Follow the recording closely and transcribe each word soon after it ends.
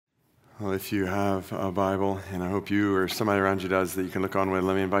Well, if you have a Bible, and I hope you or somebody around you does that you can look on with,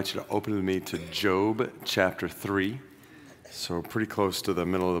 let me invite you to open with me to Job chapter 3. So pretty close to the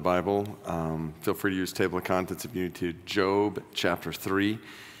middle of the Bible. Feel free to use table of contents if you need to. Job chapter 3.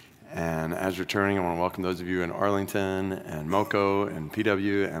 And as you're turning, I want to welcome those of you in Arlington and Moco and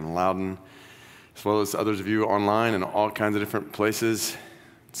PW and Loudon, as well as others of you online in all kinds of different places.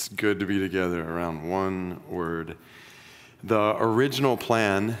 It's good to be together around one word. The original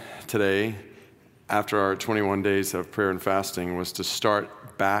plan today, after our 21 days of prayer and fasting, was to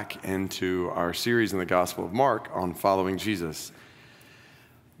start back into our series in the Gospel of Mark on following Jesus.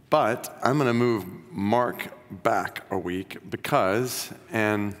 But I'm going to move Mark back a week because,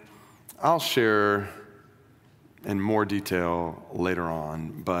 and I'll share in more detail later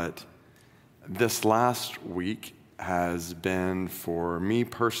on, but this last week has been, for me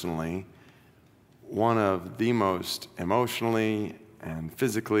personally, one of the most emotionally and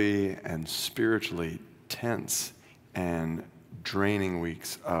physically and spiritually tense and draining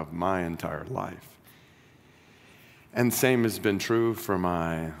weeks of my entire life. And the same has been true for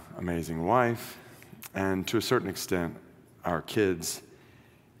my amazing wife and, to a certain extent, our kids.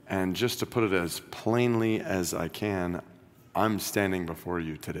 And just to put it as plainly as I can, I'm standing before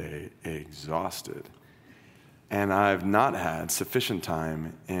you today exhausted. And I've not had sufficient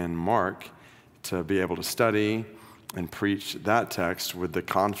time in Mark to be able to study and preach that text with the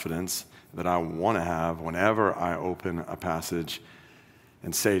confidence that I want to have whenever I open a passage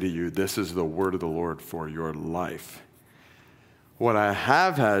and say to you, this is the word of the Lord for your life. What I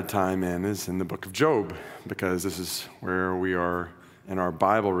have had time in is in the book of Job, because this is where we are in our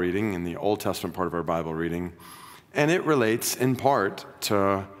Bible reading, in the Old Testament part of our Bible reading, and it relates in part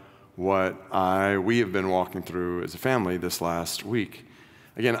to what we have been walking through as a family this last week.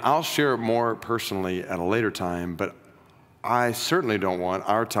 Again, I'll share more personally at a later time, but I certainly don't want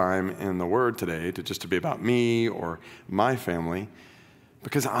our time in the Word today to be about me or my family,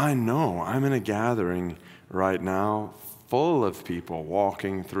 because I know I'm in a gathering right now full of people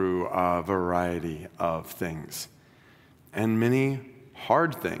walking through a variety of things, and many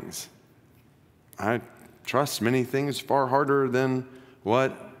hard things. I trust many things far harder than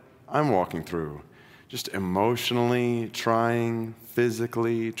what I'm walking through. Just emotionally trying,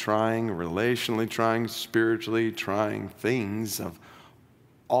 physically trying, relationally trying, spiritually trying things of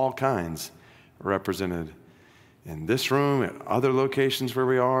all kinds represented in this room, at other locations where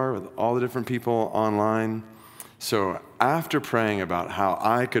we are, with all the different people online. So after praying about how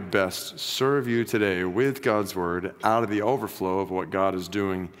I could best serve you today with God's word out of the overflow of what God is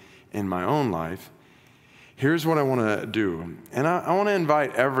doing in my own life, here's what I want to do. And I want to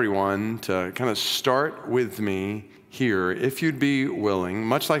invite everyone to kind of start with me here, if you'd be willing,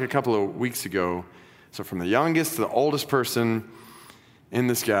 much like a couple of weeks ago. So from the youngest to the oldest person in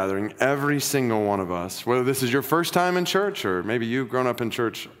this gathering, every single one of us, whether this is your first time in church or maybe you've grown up in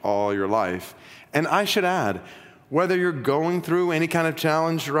church all your life. And I should add, whether you're going through any kind of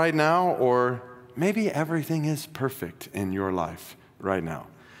challenge right now or maybe everything is perfect in your life right now.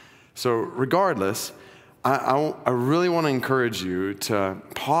 So regardless, I really want to encourage you to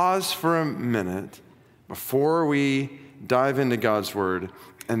pause for a minute before we dive into God's word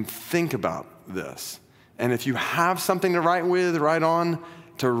and think about this. And if you have something to write on,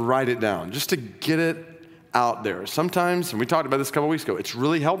 to write it down, just to get it out there. Sometimes, and we talked about this a couple weeks ago, it's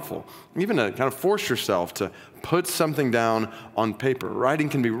really helpful, even to kind of force yourself to put something down on paper. Writing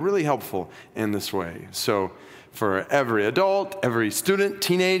can be really helpful in this way. So for every adult, every student,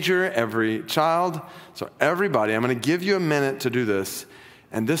 teenager, every child, so everybody, I'm going to give you a minute to do this.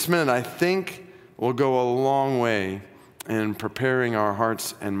 And this minute, I think, will go a long way in preparing our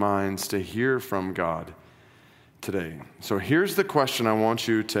hearts and minds to hear from God today. So here's the question I want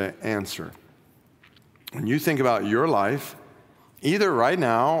you to answer. When you think about your life, either right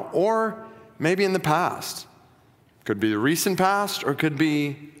now or maybe in the past, could be the recent past or could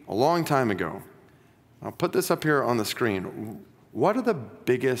be a long time ago. I'll put this up here on the screen. What are the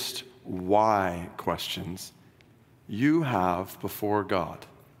biggest why questions you have before God?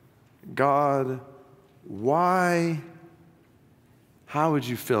 God, why? How would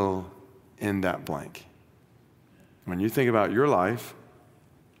you fill in that blank? When you think about your life,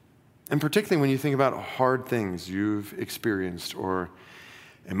 and particularly when you think about hard things you've experienced or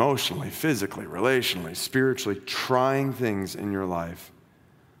emotionally, physically, relationally, spiritually, trying things in your life,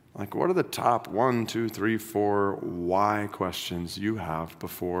 like what are the top 1, 2, 3, 4 why questions you have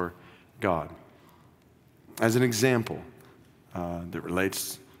before God? As an example that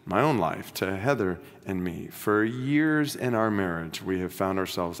relates my own life to Heather and me, for years in our marriage, we have found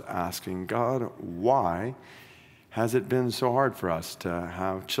ourselves asking God, why has it been so hard for us to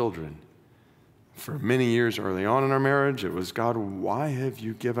have children For many years early on in our marriage, it was, God, why have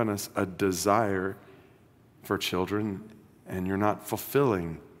you given us a desire for children and you're not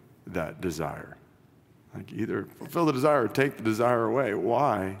fulfilling that desire? Like, either fulfill the desire or take the desire away.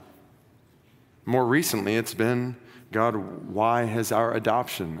 Why? More recently, it's been, God, why has our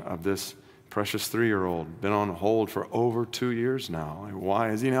adoption of this precious 3-year-old been on hold for over 2 years now? Like, why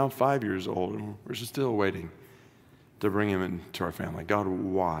is he now 5 years old and we're still waiting to bring him into our family? God,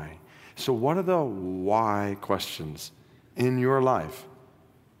 why? So what are the why questions in your life?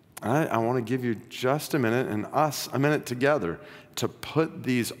 I want to give you just a minute and us a minute together to put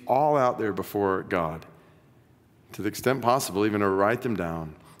these all out there before God. To the extent possible, even to write them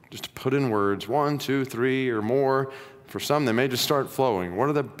down. Just to put in words, 1, 2, 3, or more. For some, they may just start flowing. What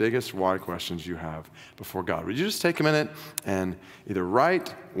are the biggest why questions you have before God? Would you just take a minute and either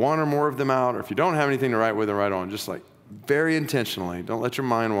write one or more of them out, or if you don't have anything to write with or write on, just like very intentionally, don't let your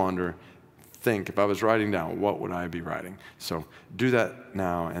mind wander. Think, if I was writing down, what would I be writing? So do that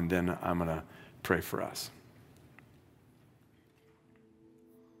now, and then I'm going to pray for us.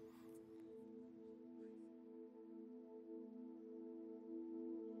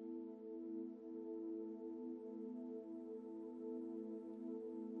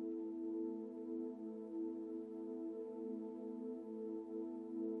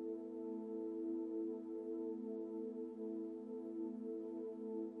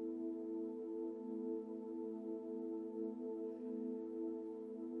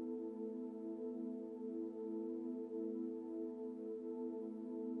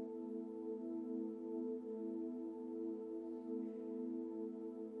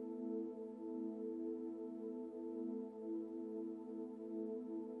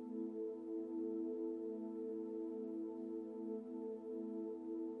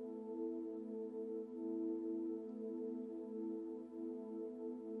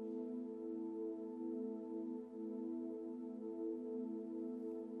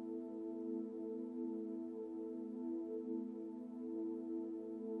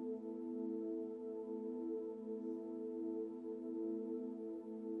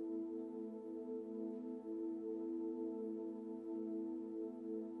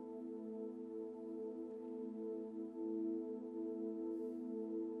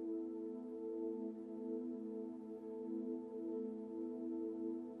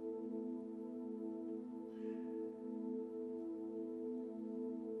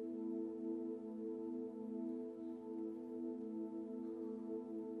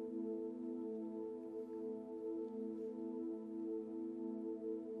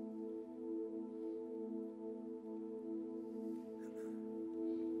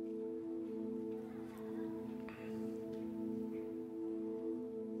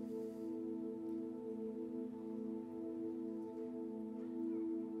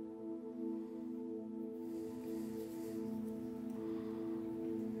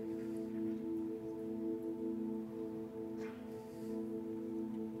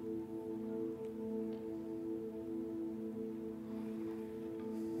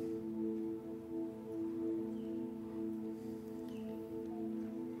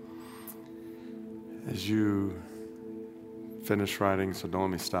 As you finish writing, so don't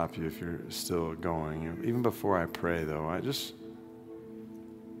let me stop you if you're still going. Even before I pray, though, I just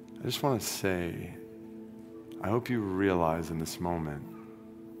want to say, I hope you realize in this moment,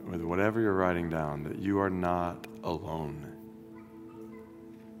 with whatever you're writing down, that you are not alone.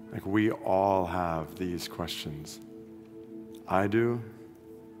 Like, we all have these questions. I do.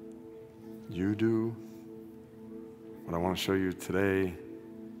 You do. What I want to show you today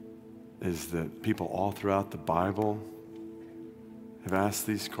is that people all throughout the Bible have asked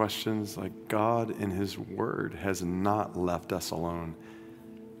these questions. Like, God in His Word has not left us alone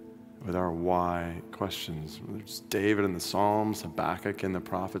with our why questions. There's David in the Psalms, Habakkuk in the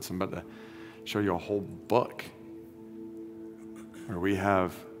prophets. I'm about to show you a whole book where we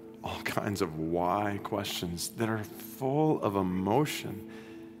have all kinds of why questions that are full of emotion.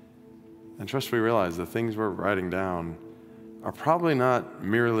 And trust we realize the things we're writing down are probably not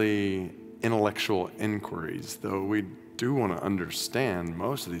merely intellectual inquiries, though we do want to understand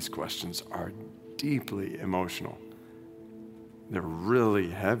most of these questions are deeply emotional. They're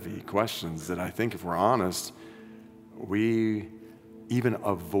really heavy questions that I think, if we're honest, we even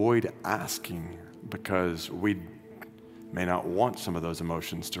avoid asking because we may not want some of those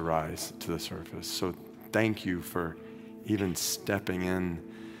emotions to rise to the surface. So thank you for even stepping in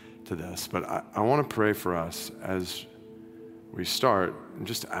to this. But I want to pray for us as we start and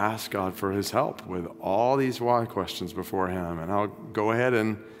just ask God for His help with all these why questions before Him. And I'll go ahead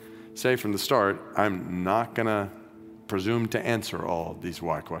and say from the start, I'm not going to presume to answer all these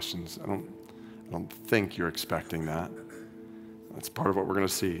why questions. I don't think you're expecting that. That's part of what we're going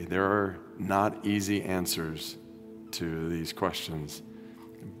to see. There are not easy answers to these questions,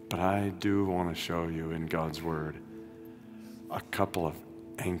 but I do want to show you in God's Word a couple of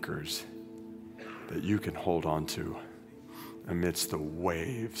anchors that you can hold on to amidst the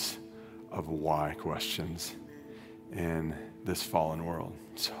waves of why questions in this fallen world.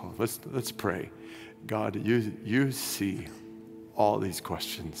 So let's pray. God, you see all these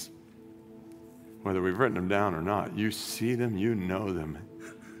questions. Whether we've written them down or not, you see them, you know them.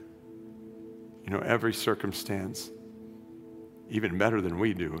 You know every circumstance, even better than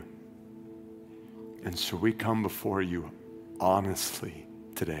we do. And so we come before you honestly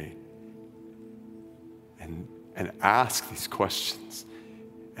today and ask these questions.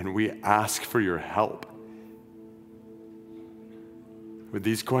 And we ask for your help. With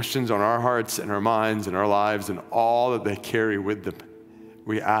these questions on our hearts and our minds and our lives and all that they carry with them,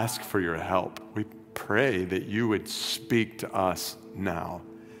 we ask for your help. We pray that you would speak to us now.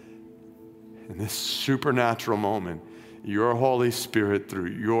 In this supernatural moment, your Holy Spirit, through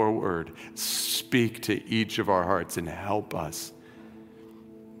your word, speak to each of our hearts and help us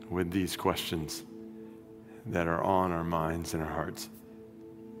with these questions that are on our minds and our hearts.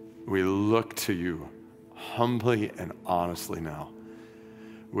 We look to you humbly and honestly now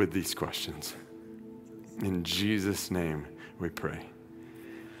with these questions. In Jesus' name we pray.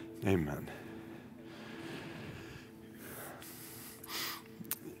 Amen.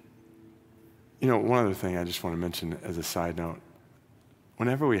 You know, one other thing I just want to mention as a side note,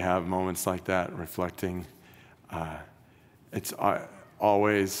 whenever we have moments like that, reflecting, it's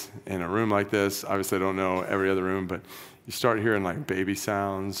always in a room like this. Obviously, I don't know every other room, but you start hearing like baby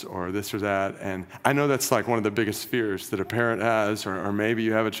sounds or this or that. And I know that's like one of the biggest fears that a parent has, or maybe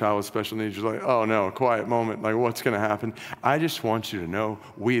you have a child with special needs. You're like, oh no, quiet moment. Like, what's going to happen? I just want you to know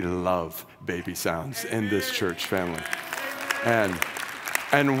we love baby sounds in this church family.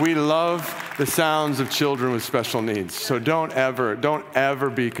 And we love the sounds of children with special needs. So don't ever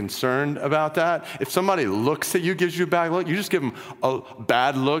be concerned about that. If somebody looks at you, gives you a bad look, you just give them a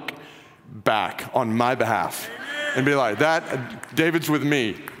bad look back on my behalf. And be like, that, David's with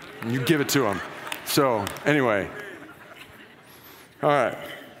me. And you give it to him. So anyway. All right.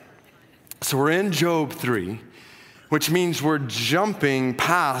 So we're in Job 3, which means we're jumping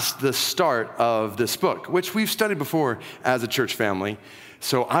past the start of this book, which we've studied before as a church family.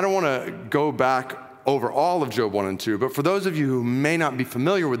 So I don't want to go back over all of Job 1 and 2, but for those of you who may not be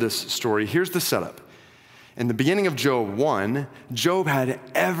familiar with this story, here's the setup. In the beginning of Job 1, Job had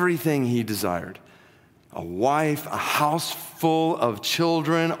everything he desired. A wife, a house full of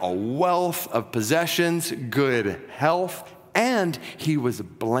children, a wealth of possessions, good health, and he was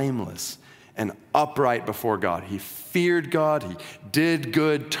blameless and upright before God. He feared God, he did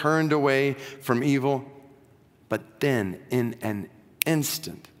good, turned away from evil. But then in an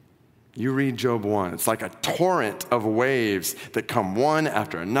instant, you read Job 1, it's like a torrent of waves that come one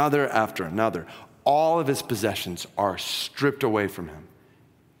after another after another. All of his possessions are stripped away from him.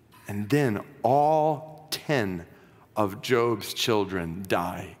 And then all 10 of Job's children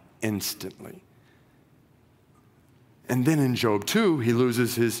die instantly. And then in Job 2, he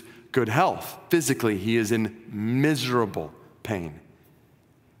loses his good health. Physically, he is in miserable pain.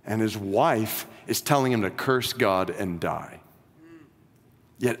 And his wife is telling him to curse God and die.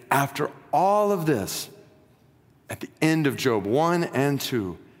 Yet after all of this, at the end of Job 1 and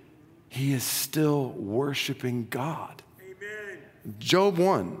 2, he is still worshiping God. Amen. Job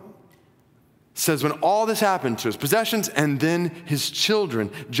 1 says when all this happened to his possessions and then his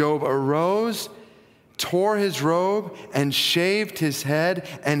children, Job arose, tore his robe, and shaved his head,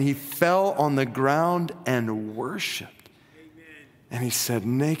 and he fell on the ground and worshiped. Amen. And he said,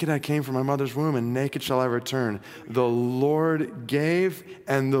 naked I came from my mother's womb, and naked shall I return. The Lord gave,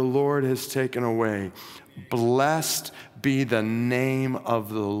 and the Lord has taken away. Blessed be the name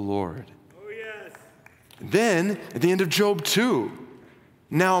of the Lord. Oh, yes. Then, at the end of Job 2,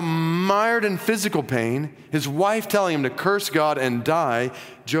 now mired in physical pain, his wife telling him to curse God and die,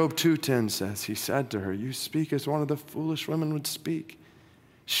 Job 2:10 says, he said to her, you speak as one of the foolish women would speak.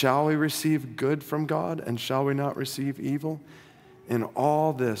 Shall we receive good from God, and shall we not receive evil? In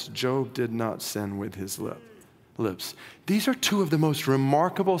all this, Job did not sin with his lips. These are two of the most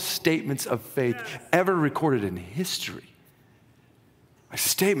remarkable statements of faith ever recorded in history.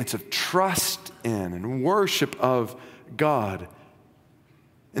 Statements of trust in and worship of God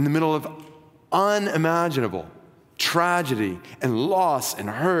in the middle of unimaginable tragedy and loss and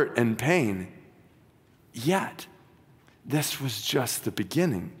hurt and pain. Yet, this was just the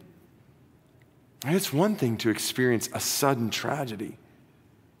beginning. It's one thing to experience a sudden tragedy.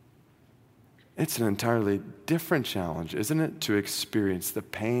 It's an entirely different challenge, isn't it? To experience the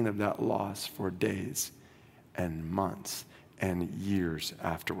pain of that loss for days and months and years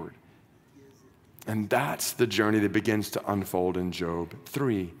afterward. And that's the journey that begins to unfold in Job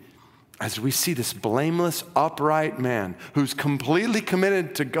 3. As we see this blameless, upright man who's completely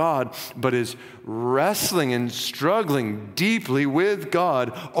committed to God, but is wrestling and struggling deeply with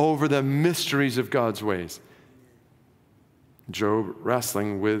God over the mysteries of God's ways. Job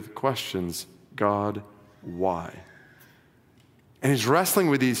wrestling with questions. God, why? And he's wrestling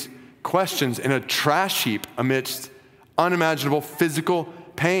with these questions in a trash heap amidst unimaginable physical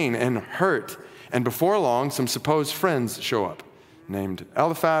pain and hurt. And before long, some supposed friends show up, named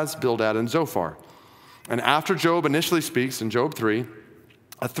Eliphaz, Bildad, and Zophar. And after Job initially speaks in Job 3,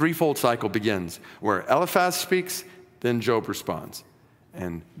 a threefold cycle begins, where Eliphaz speaks, then Job responds.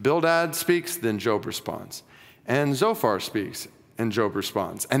 And Bildad speaks, then Job responds. And Zophar speaks, and Job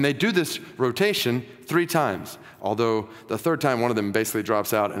responds. And they do this rotation 3 times, although the third time one of them basically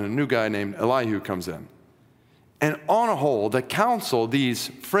drops out and a new guy named Elihu comes in. And on a whole, the counsel these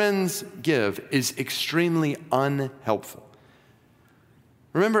friends give is extremely unhelpful.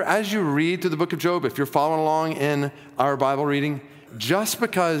 Remember, as you read through the book of Job, if you're following along in our Bible reading, just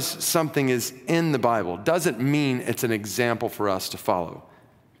because something is in the Bible doesn't mean it's an example for us to follow.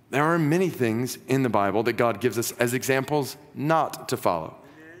 There are many things in the Bible that God gives us as examples not to follow.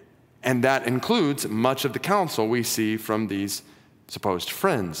 And that includes much of the counsel we see from these supposed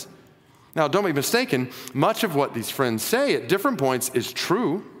friends. Now, don't be mistaken, much of what these friends say at different points is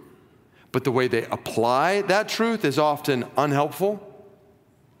true, but the way they apply that truth is often unhelpful,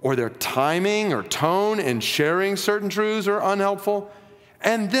 or their timing or tone in sharing certain truths are unhelpful,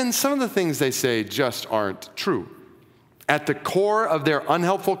 and then some of the things they say just aren't true. At the core of their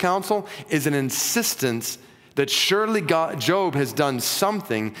unhelpful counsel is an insistence that surely Job has done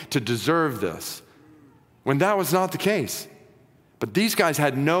something to deserve this, when that was not the case. But these guys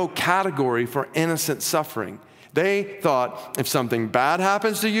had no category for innocent suffering. They thought if something bad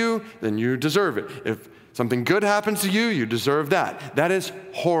happens to you, then you deserve it. If something good happens to you, you deserve that. That is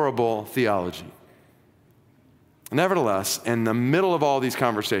horrible theology. Nevertheless, in the middle of all these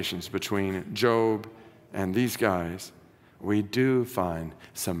conversations between Job and these guys, we do find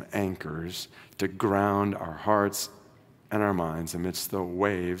some anchors to ground our hearts and our minds amidst the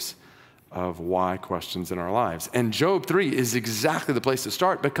waves of why questions in our lives. And Job 3 is exactly the place to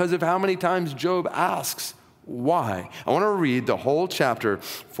start because of how many times Job asks why. I want to read the whole chapter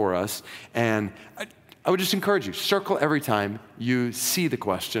for us, and I would just encourage you, circle every time you see the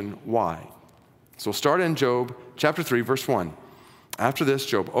question, why? So we'll start in Job chapter 3, verse 1. After this,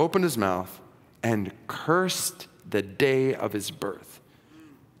 Job opened his mouth and cursed the day of his birth.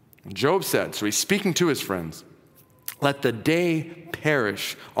 Job said, so he's speaking to his friends, let the day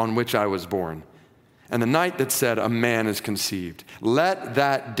perish on which I was born, and the night that said a man is conceived. Let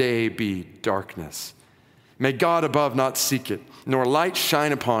that day be darkness. May God above not seek it, nor light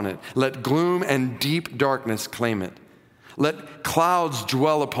shine upon it. Let gloom and deep darkness claim it. Let clouds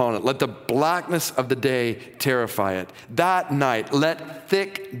dwell upon it. Let the blackness of the day terrify it. That night, let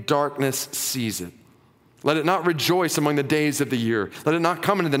thick darkness seize it. Let it not rejoice among the days of the year. Let it not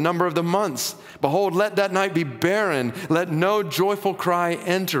come into the number of the months. Behold, let that night be barren. Let no joyful cry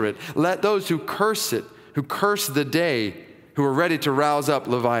enter it. Let those who curse it, who curse the day, who are ready to rouse up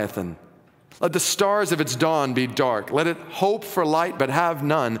Leviathan. Let the stars of its dawn be dark. Let it hope for light but have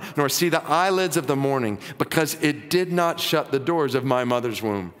none, nor see the eyelids of the morning, because it did not shut the doors of my mother's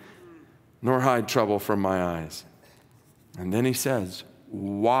womb, nor hide trouble from my eyes. And then he says,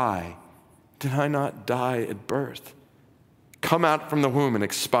 why did I not die at birth? Come out from the womb and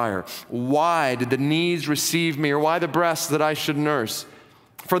expire. Why did the knees receive me, or why the breasts that I should nurse?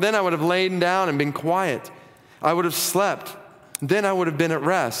 For then I would have lain down and been quiet. I would have slept. Then I would have been at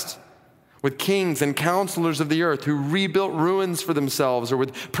rest with kings and counselors of the earth who rebuilt ruins for themselves, or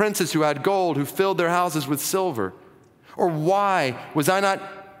with princes who had gold, who filled their houses with silver. Or why was I not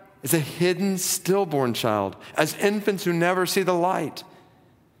as a hidden stillborn child, as infants who never see the light?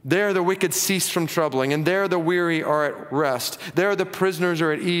 There the wicked cease from troubling, and there the weary are at rest. There the prisoners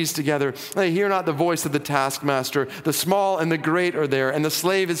are at ease together. They hear not the voice of the taskmaster. The small and the great are there, and the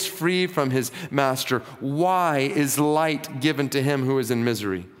slave is free from his master. Why is light given to him who is in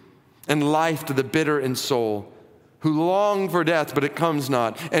misery, and life to the bitter in soul, who long for death, but it comes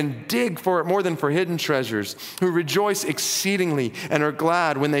not, and dig for it more than for hidden treasures, who rejoice exceedingly and are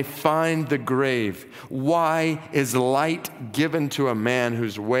glad when they find the grave? Why is light given to a man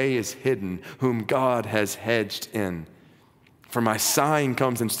whose way is hidden, whom God has hedged in? For my sighing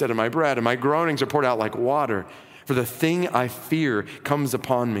comes instead of my bread, and my groanings are poured out like water. For the thing I fear comes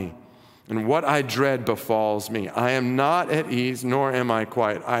upon me, and what I dread befalls me. I am not at ease, nor am I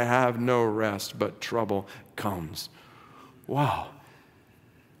quiet. I have no rest, but trouble comes. Wow.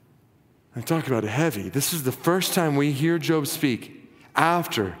 I'm talking about heavy. This is the first time we hear Job speak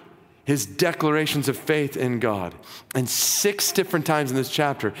after his declarations of faith in God. And 6 different times in this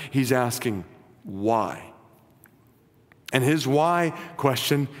chapter, he's asking, why? And his why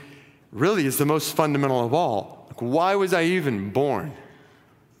question really is the most fundamental of all. Like, why was I even born?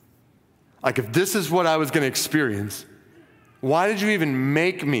 Like, if this is what I was going to experience, why did you even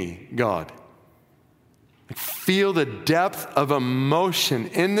make me, God? Like, feel the depth of emotion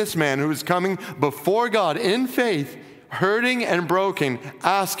in this man who is coming before God in faith, hurting and broken,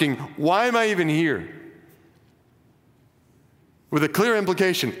 asking, why am I even here? With a clear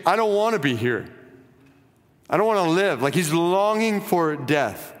implication, I don't want to be here. I don't want to live. Like, he's longing for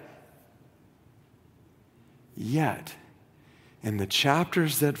death. Yet, in the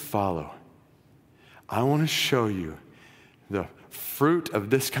chapters that follow, I want to show you the fruit of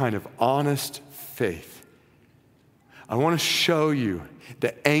this kind of honest faith. I want to show you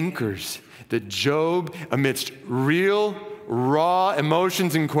the anchors that Job, amidst real, raw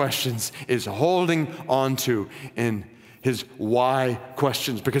emotions and questions, is holding onto in his why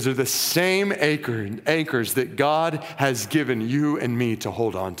questions, because they're the same anchors that God has given you and me to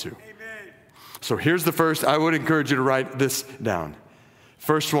hold on to. Amen. So here's the first. I would encourage you to write this down.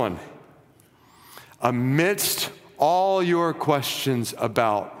 First one. Amidst all your questions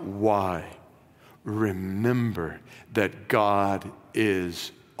about why, remember that God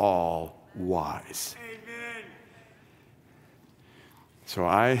is all wise. Amen. So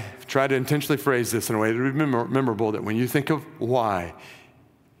I try to intentionally phrase this in a way to be memorable, that when you think of why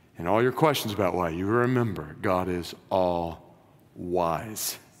and all your questions about why, you remember God is all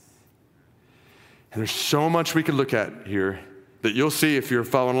wise. And there's so much we could look at here that you'll see if you're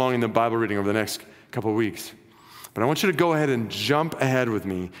following along in the Bible reading over the next couple of weeks. But I want you to go ahead and jump ahead with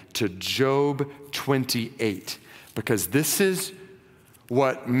me to Job 28, because this is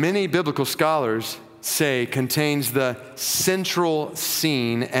what many biblical scholars say contains the central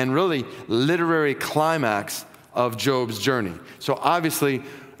scene and really literary climax of Job's journey. So obviously,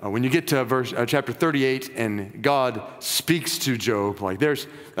 when you get to chapter 38 and God speaks to Job, like that's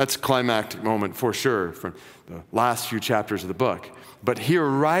a climactic moment for sure from the last few chapters of the book. But here,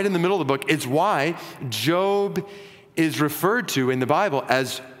 right in the middle of the book, is why Job is referred to in the Bible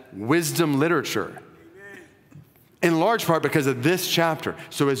as wisdom literature. In large part because of this chapter.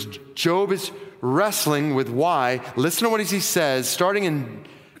 So as Job is wrestling with why, listen to what he says, starting in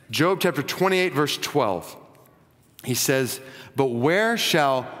Job chapter 28, verse 12. He says, "But where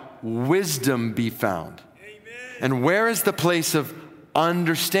shall wisdom be found? Amen. And where is the place of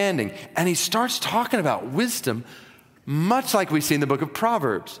understanding?" And he starts talking about wisdom, much like we see in the book of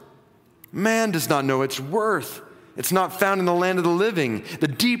Proverbs. Man does not know its worth. It's not found in the land of the living. The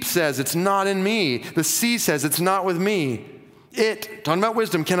deep says, it's not in me. The sea says, it's not with me. It, talking about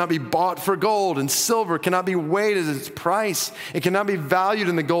wisdom, cannot be bought for gold, and silver cannot be weighed as its price. It cannot be valued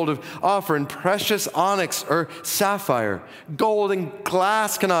in the gold of Ophir, and precious onyx or sapphire. Gold and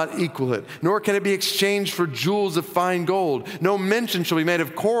glass cannot equal it, nor can it be exchanged for jewels of fine gold. No mention shall be made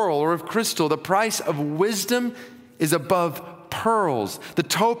of coral or of crystal. The price of wisdom is above pearls. The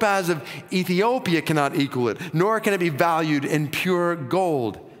topaz of Ethiopia cannot equal it, nor can it be valued in pure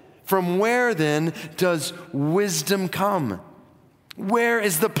gold. From where then does wisdom come? Where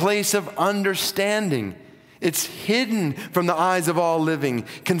is the place of understanding? It's hidden from the eyes of all living,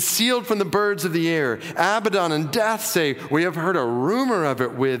 concealed from the birds of the air. Abaddon and Death say, we have heard a rumor of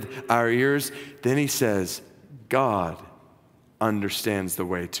it with our ears. Then he says, God understands the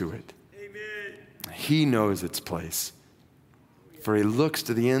way to it. Amen. He knows its place. For he looks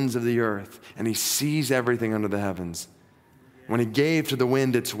to the ends of the earth, and he sees everything under the heavens. When he gave to the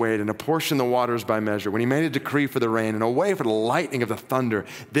wind its weight, and apportioned the waters by measure, when he made a decree for the rain, and a way for the lightning of the thunder,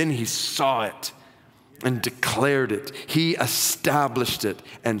 then he saw it and declared it. He established it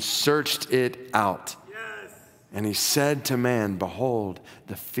and searched it out. Yes. And he said to man, behold,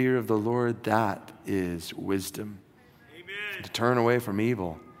 the fear of the Lord, that is wisdom. Amen. To turn away from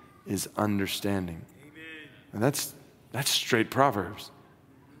evil is understanding. Amen. And that's straight Proverbs.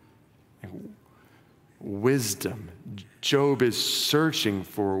 Wisdom. Job is searching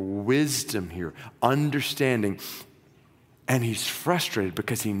for wisdom here, understanding. And he's frustrated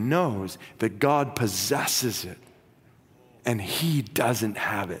because he knows that God possesses it and he doesn't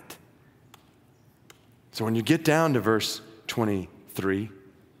have it. So when you get down to verse 23,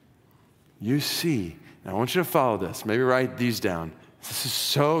 you see, now I want you to follow this. Maybe write these down. This is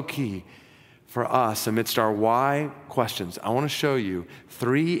so key. for us amidst our why questions, I want to show you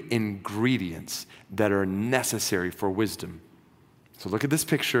 3 ingredients that are necessary for wisdom. So look at this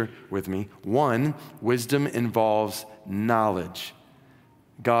picture with me. 1, wisdom involves knowledge.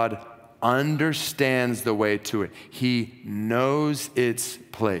 God understands the way to it. He knows its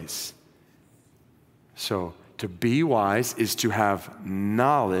place. So to be wise is to have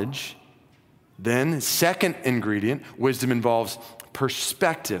knowledge. Then, second ingredient, wisdom involves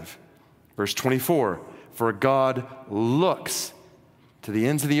perspective. Verse 24, for God looks to the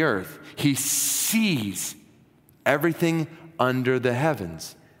ends of the earth. He sees everything under the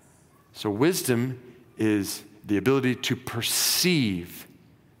heavens. So wisdom is the ability to perceive,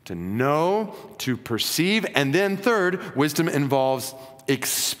 to know, to perceive. And then third, wisdom involves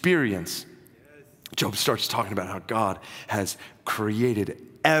experience. Job starts talking about how God has created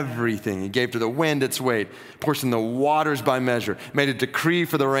everything. He gave to the wind its weight, portioned the waters by measure, made a decree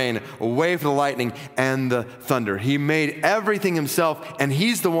for the rain, a way for the lightning and the thunder. He made everything himself, and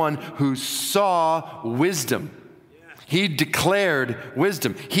he's the one who saw wisdom. He declared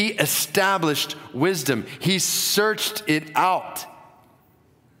wisdom. He established wisdom. He searched it out.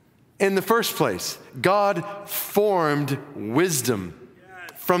 In the first place, God formed wisdom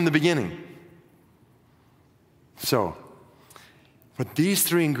from the beginning. So, with these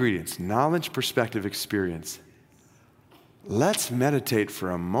 3 ingredients, knowledge, perspective, experience, let's meditate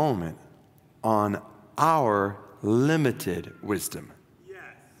for a moment on our limited wisdom.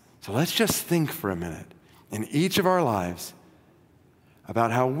 So let's just think for a minute in each of our lives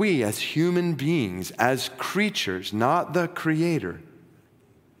about how we as human beings, as creatures, not the Creator,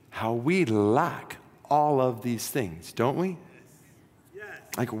 how we lack all of these things, don't we?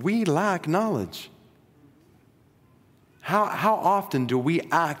 Like we lack knowledge. How often do we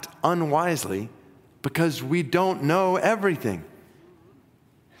act unwisely because we don't know everything?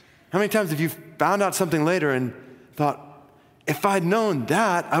 How many times have you found out something later and thought, if I'd known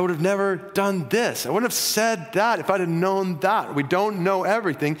that, I would have never done this. I wouldn't have said that if I'd have known that. We don't know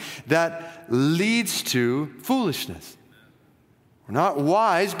everything. That leads to foolishness. We're not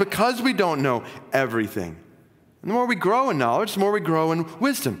wise because we don't know everything. And the more we grow in knowledge, the more we grow in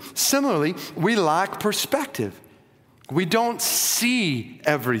wisdom. Similarly, we lack perspective. We don't see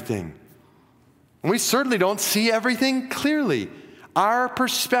everything. And we certainly don't see everything clearly. Our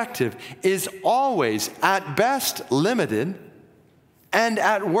perspective is always, at best, limited, and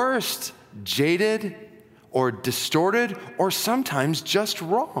at worst, jaded or distorted or sometimes just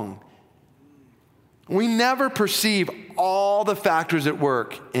wrong. We never perceive all the factors at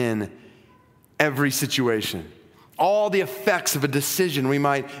work in every situation, all the effects of a decision we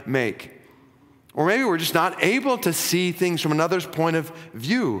might make. Or maybe we're just not able to see things from another's point of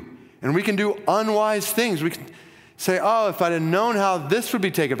view. And we can do unwise things. We can say, oh, if I'd have known how this would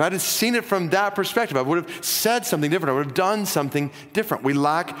be taken, if I'd have seen it from that perspective, I would have said something different. I would have done something different. We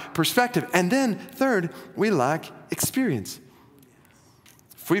lack perspective. And then third, we lack experience.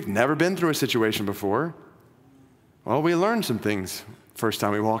 If we've never been through a situation before, well, we learn some things first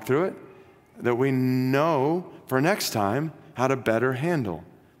time we walk through it that we know for next time how to better handle.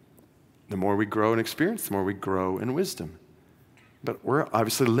 The more we grow in experience, the more we grow in wisdom. But we're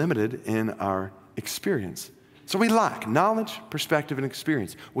obviously limited in our experience. So we lack knowledge, perspective, and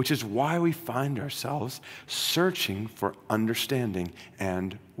experience, which is why we find ourselves searching for understanding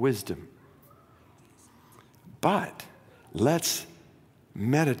and wisdom. But let's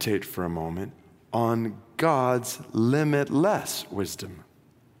meditate for a moment on God's limitless wisdom.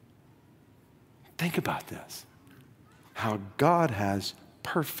 Think about this. How God has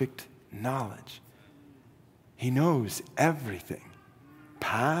perfect knowledge. He knows everything.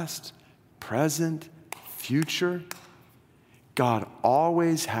 Past, present, future. God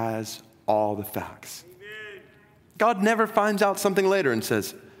always has all the facts. God never finds out something later and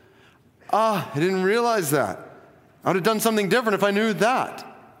says, I didn't realize that. I would have done something different if I knew that.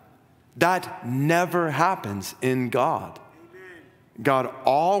 That never happens in God. God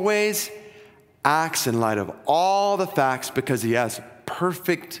always acts in light of all the facts because he has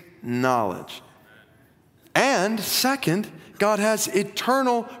perfect knowledge. And second, God has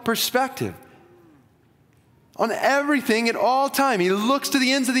eternal perspective on everything at all time. He looks to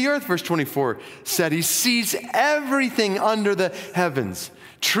the ends of the earth, verse 24 said. He sees everything under the heavens.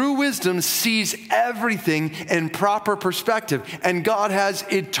 True wisdom sees everything in proper perspective, and God has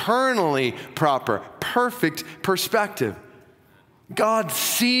eternally proper, perfect perspective. God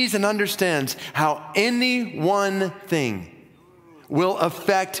sees and understands how any one thing will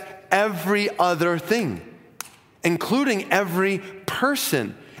affect every other thing, including every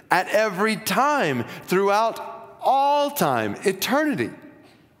person at every time throughout all time, eternity.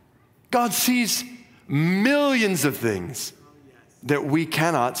 God sees millions of things that we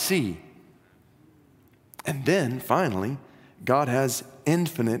cannot see. And then, finally, God has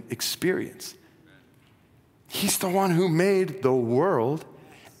infinite experience. He's the one who made the world,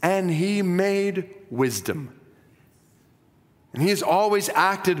 and he made wisdom. And he has always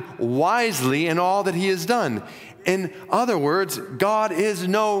acted wisely in all that he has done. In other words, God is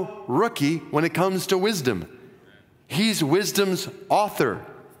no rookie when it comes to wisdom. He's wisdom's author.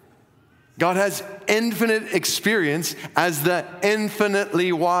 God has infinite experience as the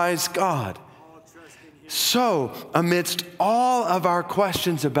infinitely wise God. So, amidst all of our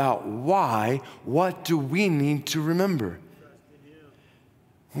questions about why, what do we need to remember?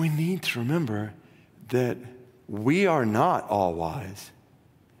 We need to remember that we are not all wise,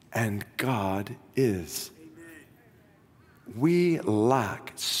 and God is. We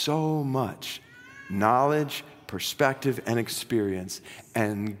lack so much knowledge, perspective, and experience,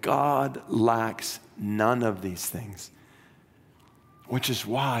 and God lacks none of these things. Which is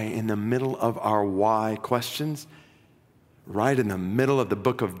why in the middle of our why questions, right in the middle of the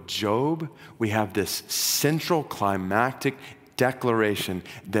book of Job, we have this central climactic declaration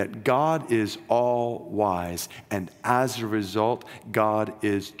that God is all wise, and as a result, God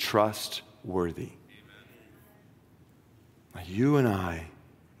is trustworthy. You and I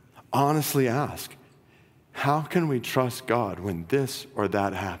honestly ask, how can we trust God when this or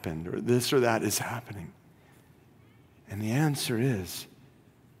that happened, or this or that is happening? And the answer is,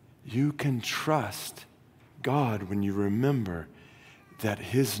 you can trust God when you remember that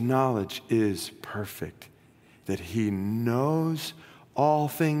his knowledge is perfect, that he knows all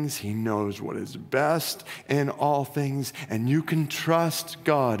things, he knows what is best in all things, and you can trust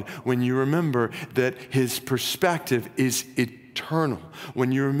God when you remember that his perspective is eternal.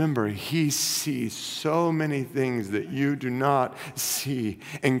 When you remember he sees so many things that you do not see,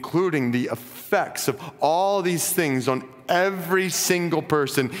 including the effects of all these things on every single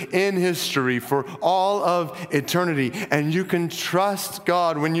person in history for all of eternity. And you can trust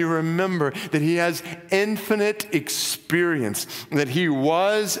God when you remember that he has infinite experience, that he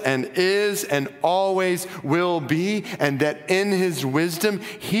was and is and always will be, and that in his wisdom,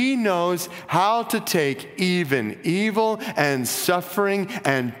 he knows how to take even evil and suffering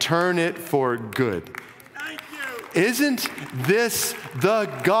and turn it for good. Isn't this the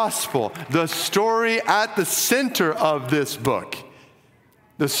gospel, the story at the center of this book?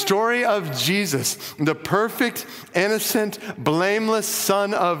 The story of Jesus, the perfect, innocent, blameless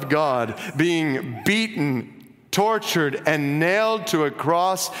Son of God, being beaten, tortured, and nailed to a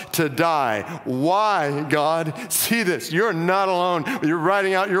cross to die. Why, God? See this. You're not alone. You're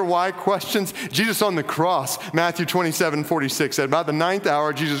writing out your why questions. Jesus on the cross, Matthew 27:46, at about the 9th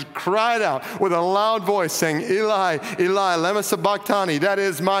hour, Jesus cried out with a loud voice saying, Eli, Eli, lema sabachthani. That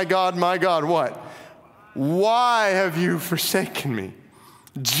is, my God, what? Why have you forsaken me?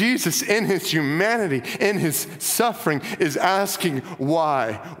 Jesus, in his humanity, in his suffering, is asking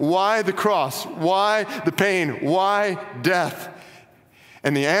why. Why the cross? Why the pain? Why death?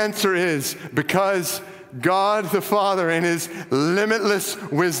 And the answer is because God the Father, in his limitless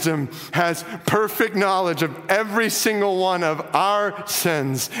wisdom, has perfect knowledge of every single one of our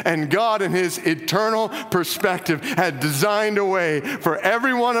sins. And God, in his eternal perspective, had designed a way for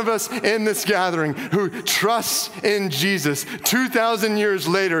every one of us in this gathering who trusts in Jesus 2,000 years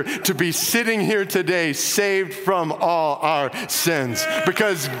later to be sitting here today saved from all our sins.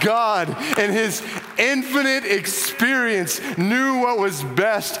 Because God, in his infinite experience, knew what was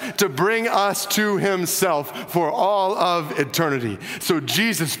best to bring us to himself for all of eternity. So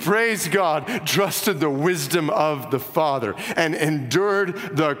Jesus, praise God, trusted the wisdom of the Father and endured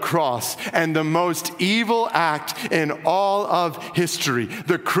the cross and the most evil act in all of history,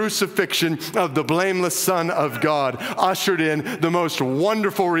 the crucifixion of the blameless Son of God, ushered in the most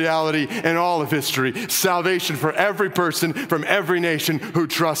wonderful reality in all of history, salvation for every person from every nation who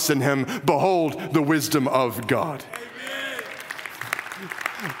trusts in him. Behold the wisdom of God. Amen.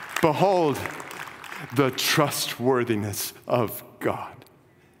 Behold the trustworthiness of God.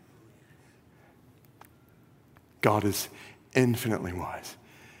 God is infinitely wise,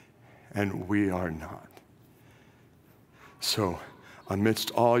 and we are not. So,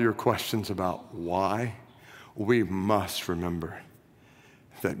 amidst all your questions about why, we must remember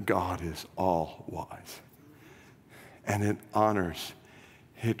that God is all wise. And it honors,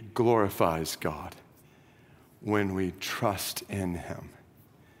 it glorifies God when we trust in him.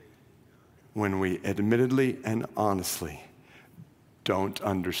 When we admittedly and honestly don't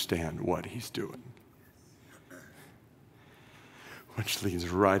understand what he's doing. Which leads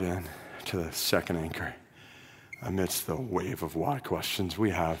right in to the second anchor amidst the wave of why questions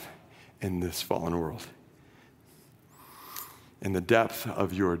we have in this fallen world. In the depth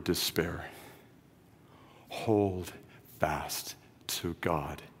of your despair, hold fast to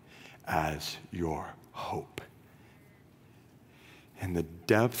God as your hope. In the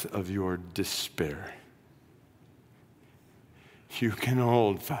depth of your despair, you can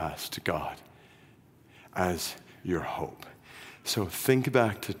hold fast to God as your hope. So think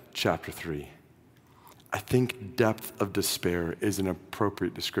back to chapter 3. I think depth of despair is an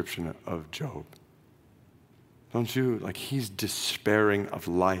appropriate description of Job. Don't you? Like, he's despairing of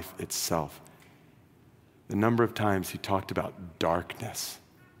life itself. The number of times he talked about darkness,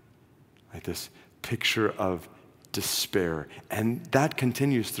 like this picture of despair. And that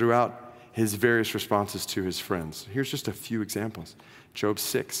continues throughout his various responses to his friends. Here's just a few examples. Job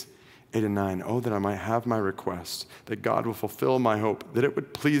 6, 8 and 9. Oh, that I might have my request, that God will fulfill my hope, that it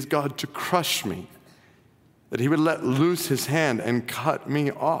would please God to crush me, that he would let loose his hand and cut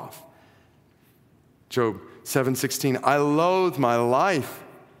me off. Job 7:16, I loathe my life.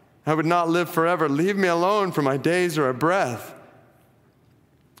 I would not live forever. Leave me alone, for my days are a breath.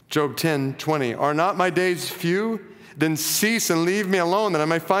 Job 10:20, are not my days few? Then cease and leave me alone, that I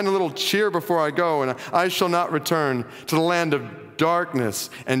may find a little cheer before I go, and I shall not return to the land of darkness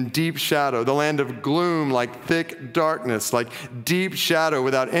and deep shadow, the land of gloom like thick darkness, like deep shadow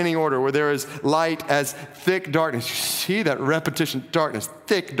without any order, where there is light as thick darkness. You see that repetition, darkness,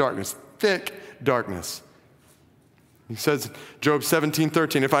 thick darkness, thick darkness. He says, Job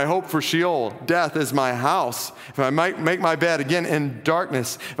 17:13, if I hope for Sheol, death is my house. If I might make my bed again in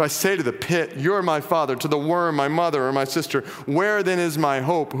darkness, if I say to the pit, you're my father, to the worm, my mother or my sister, where then is my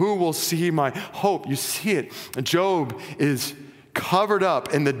hope? Who will see my hope? You see it. Job is covered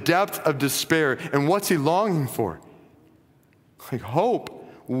up in the depth of despair. And what's he longing for? Like, hope.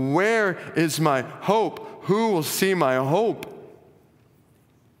 Where is my hope? Who will see my hope?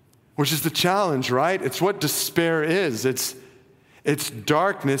 Which is the challenge, right? It's what despair is. It's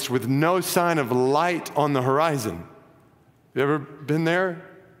darkness with no sign of light on the horizon. You ever been there?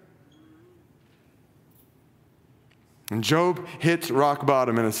 And Job hits rock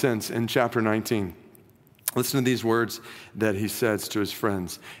bottom in a sense in chapter 19. Listen to these words that he says to his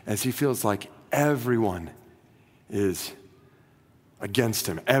friends as he feels like everyone is against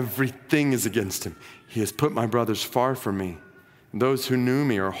him. Everything is against him. He has put my brothers far from me. Those who knew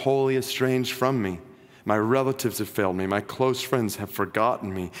me are wholly estranged from me. My relatives have failed me. My close friends have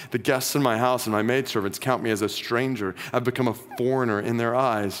forgotten me. The guests in my house and my maidservants count me as a stranger. I've become a foreigner in their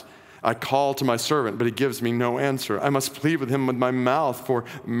eyes. I call to my servant, but he gives me no answer. I must plead with him with my mouth for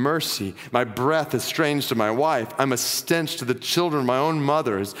mercy. My breath is strange to my wife. I'm a stench to the children of my own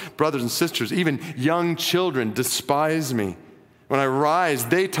mothers, brothers and sisters. Even young children despise me. When I rise,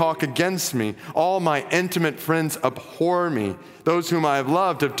 they talk against me. All my intimate friends abhor me. Those whom I have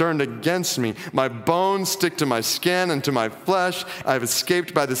loved have turned against me. My bones stick to my skin and to my flesh. I have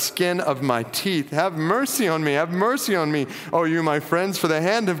escaped by the skin of my teeth. Have mercy on me. Have mercy on me, O you, my friends, for the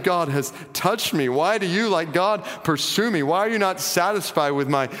hand of God has touched me. Why do you, like God, pursue me? Why are you not satisfied with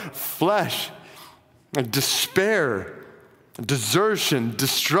my flesh? Despair, desertion,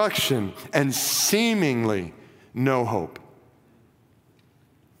 destruction, and seemingly no hope.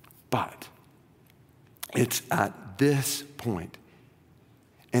 But it's at this point,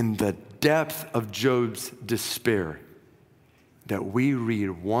 in the depth of Job's despair, that we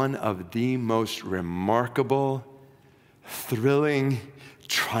read one of the most remarkable, thrilling,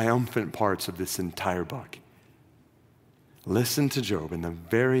 triumphant parts of this entire book. Listen to Job in the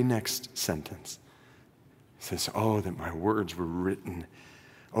very next sentence. It says, oh, that my words were written.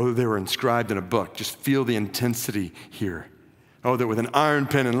 Oh, they were inscribed in a book. Just feel the intensity here. Oh, that with an iron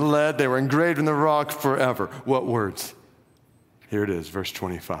pen and lead, they were engraved in the rock forever. What words? Here it is, verse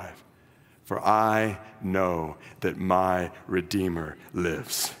 25. For I know that my Redeemer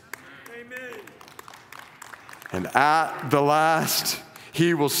lives. Amen. And at the last,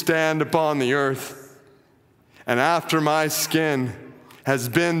 he will stand upon the earth. And after my skin has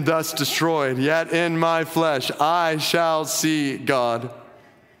been thus destroyed, yet in my flesh I shall see God,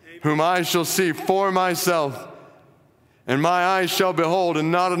 whom I shall see for myself. And my eyes shall behold,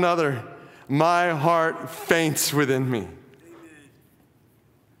 and not another. My heart faints within me. Amen.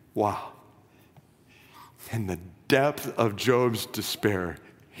 Wow. In the depth of Job's despair,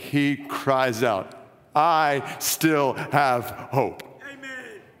 he cries out, I still have hope.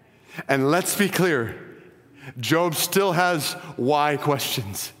 Amen. And let's be clear, Job still has why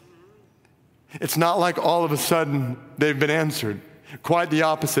questions. It's not like all of a sudden they've been answered. Quite the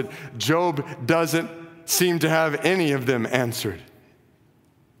opposite. Job doesn't seem to have any of them answered.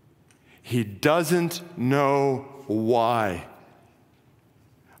 He doesn't know why,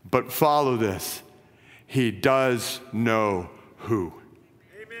 But follow this. He does know who.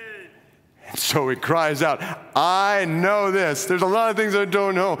 And so he cries out, I know this. There's a lot of things I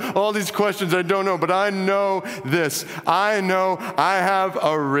don't know. All these questions I don't know, but I know this. I know I have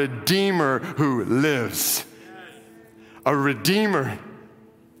a Redeemer who lives. A Redeemer.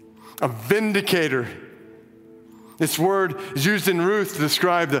 A vindicator. This word is used in Ruth to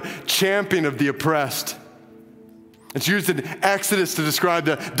describe the champion of the oppressed. It's used in Exodus to describe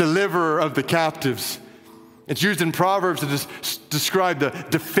the deliverer of the captives. It's used in Proverbs to describe the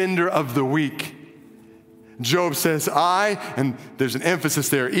defender of the weak. Job says, I, and there's an emphasis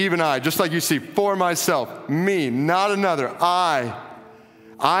there, even I, just like you see, for myself, me, not another, I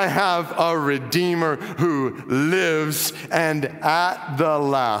have a Redeemer who lives, and at the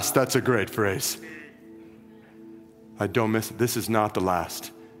last, that's a great phrase. I don't miss it. This is not the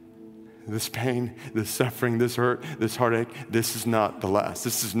last. This pain, this suffering, this hurt, this heartache, this is not the last.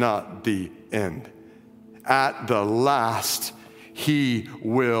 This is not the end. At the last, he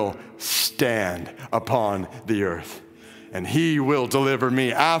will stand upon the earth, and he will deliver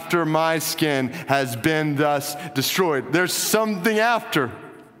me after my skin has been thus destroyed. There's something after.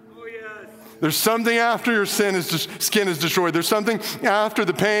 There's something after your skin is destroyed. There's something after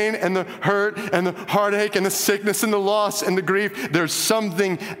the pain and the hurt and the heartache and the sickness and the loss and the grief. There's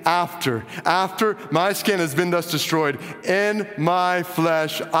something after. After my skin has been thus destroyed, in my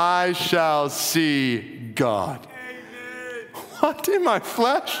flesh I shall see God. Amen. What? In my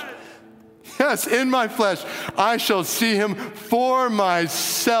flesh? Yes, in my flesh. I shall see him for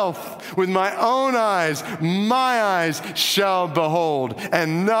myself. With my own eyes, my eyes shall behold,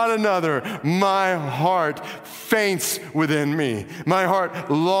 and not another. My heart faints within me. My heart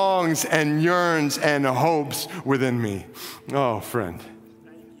longs and yearns and hopes within me. Oh, friend,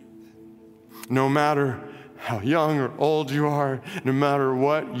 no matter how young or old you are, no matter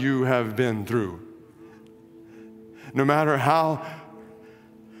what you have been through, no matter how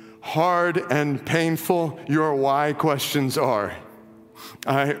hard and painful your why questions are,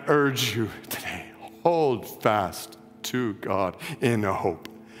 I urge you today, hold fast to God in hope.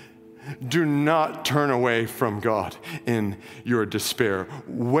 Do not turn away from God in your despair.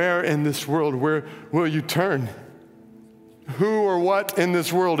 Where in this world, where will you turn? Who or what in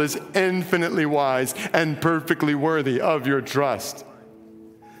this world is infinitely wise and perfectly worthy of your trust?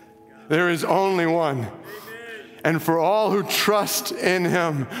 There is only one. And for all who trust in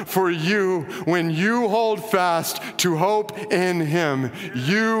him, for you, when you hold fast to hope in him,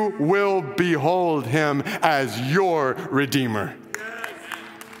 you will behold him as your Redeemer.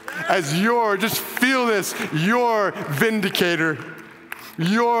 As your, just feel this, your vindicator,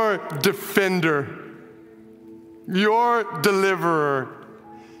 your defender, your deliverer,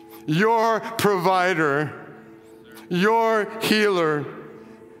 your provider, your healer,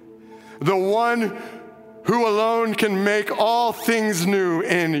 the one who alone can make all things new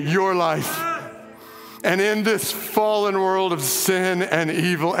in your life. And in this fallen world of sin and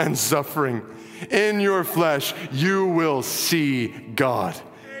evil and suffering, in your flesh, you will see God.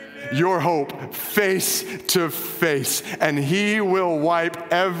 Your hope face to face, and he will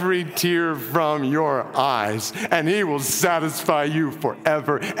wipe every tear from your eyes, and he will satisfy you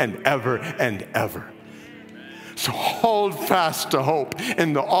forever and ever and ever. So hold fast to hope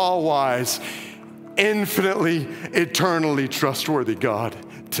in the all-wise, infinitely, eternally trustworthy God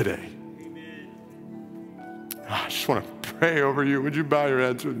today. I just want to pray over you. Would you bow your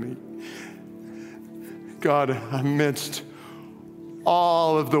heads with me? God, amidst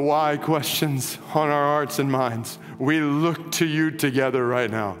all of the why questions on our hearts and minds, we look to you together right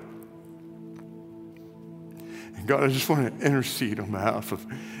now. And God, I just want to intercede on behalf of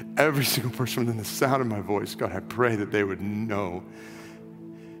every single person within the sound of my voice. God, I pray that they would know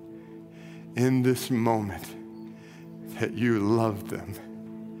in this moment that you love them,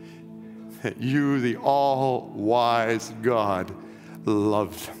 that you, the all-wise God,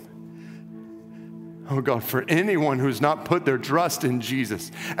 love them. Oh God, for anyone who's not put their trust in Jesus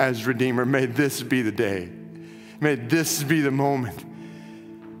as Redeemer, may this be the day. May this be the moment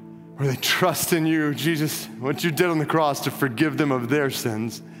where they trust in you, Jesus, what you did on the cross to forgive them of their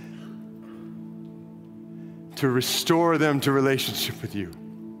sins, to restore them to relationship with you.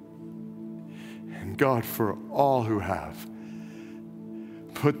 And God, for all who have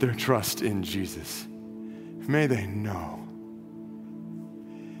put their trust in Jesus, may they know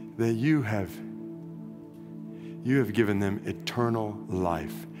that you have given them eternal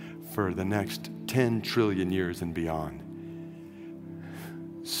life for the next 10 trillion years and beyond,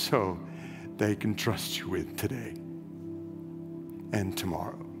 so they can trust you with today and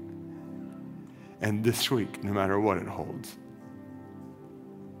tomorrow and this week, no matter what it holds.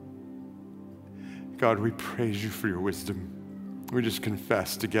 God, we praise you for your wisdom. We just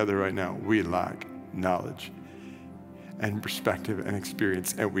confess together right now, we lack knowledge and perspective and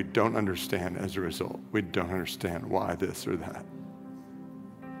experience, and we don't understand as a result. We don't understand why this or that.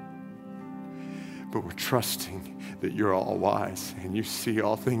 But we're trusting that you're all wise and you see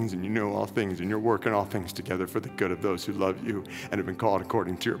all things and you know all things and you're working all things together for the good of those who love you and have been called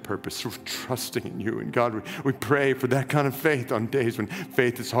according to your purpose. So we're trusting in you. And God, we pray for that kind of faith on days when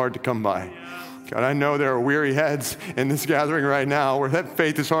faith is hard to come by. God, I know there are weary heads in this gathering right now where that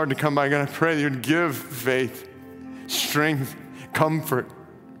faith is hard to come by. God, I pray that you would give faith, strength, comfort,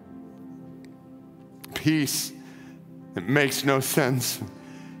 peace that makes no sense,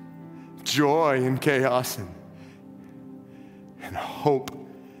 joy in chaos, and hope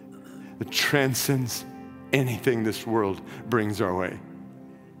that transcends anything this world brings our way.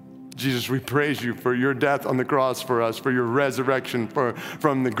 Jesus, we praise you for your death on the cross for us, for your resurrection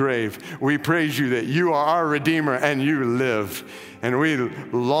from the grave. We praise you that you are our Redeemer and you live. And we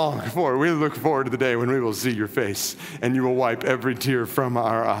look forward to the day when we will see your face and you will wipe every tear from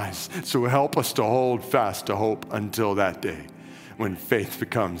our eyes. So help us to hold fast to hope until that day when faith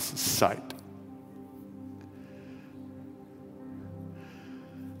becomes sight.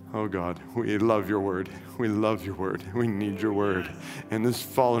 Oh God, we love your word. We love your word. We need your word. In this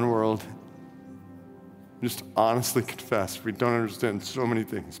fallen world, just honestly confess, we don't understand so many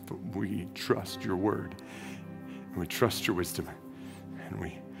things, but we trust your word. And we trust your wisdom. And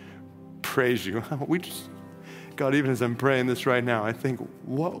we praise you. God, even as I'm praying this right now, I think,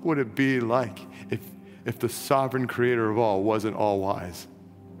 what would it be like if the sovereign creator of all wasn't all wise?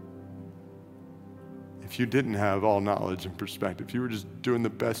 If you didn't have all knowledge and perspective, if you were just doing the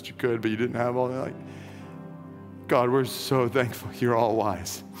best you could, but you didn't have all that, God, we're so thankful you're all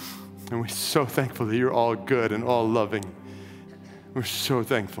wise. And we're so thankful that you're all good and all loving. We're so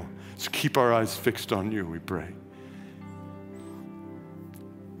thankful. So keep our eyes fixed on you, we pray.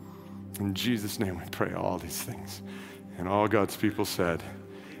 In Jesus' name we pray all these things. And all God's people said,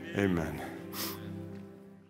 amen.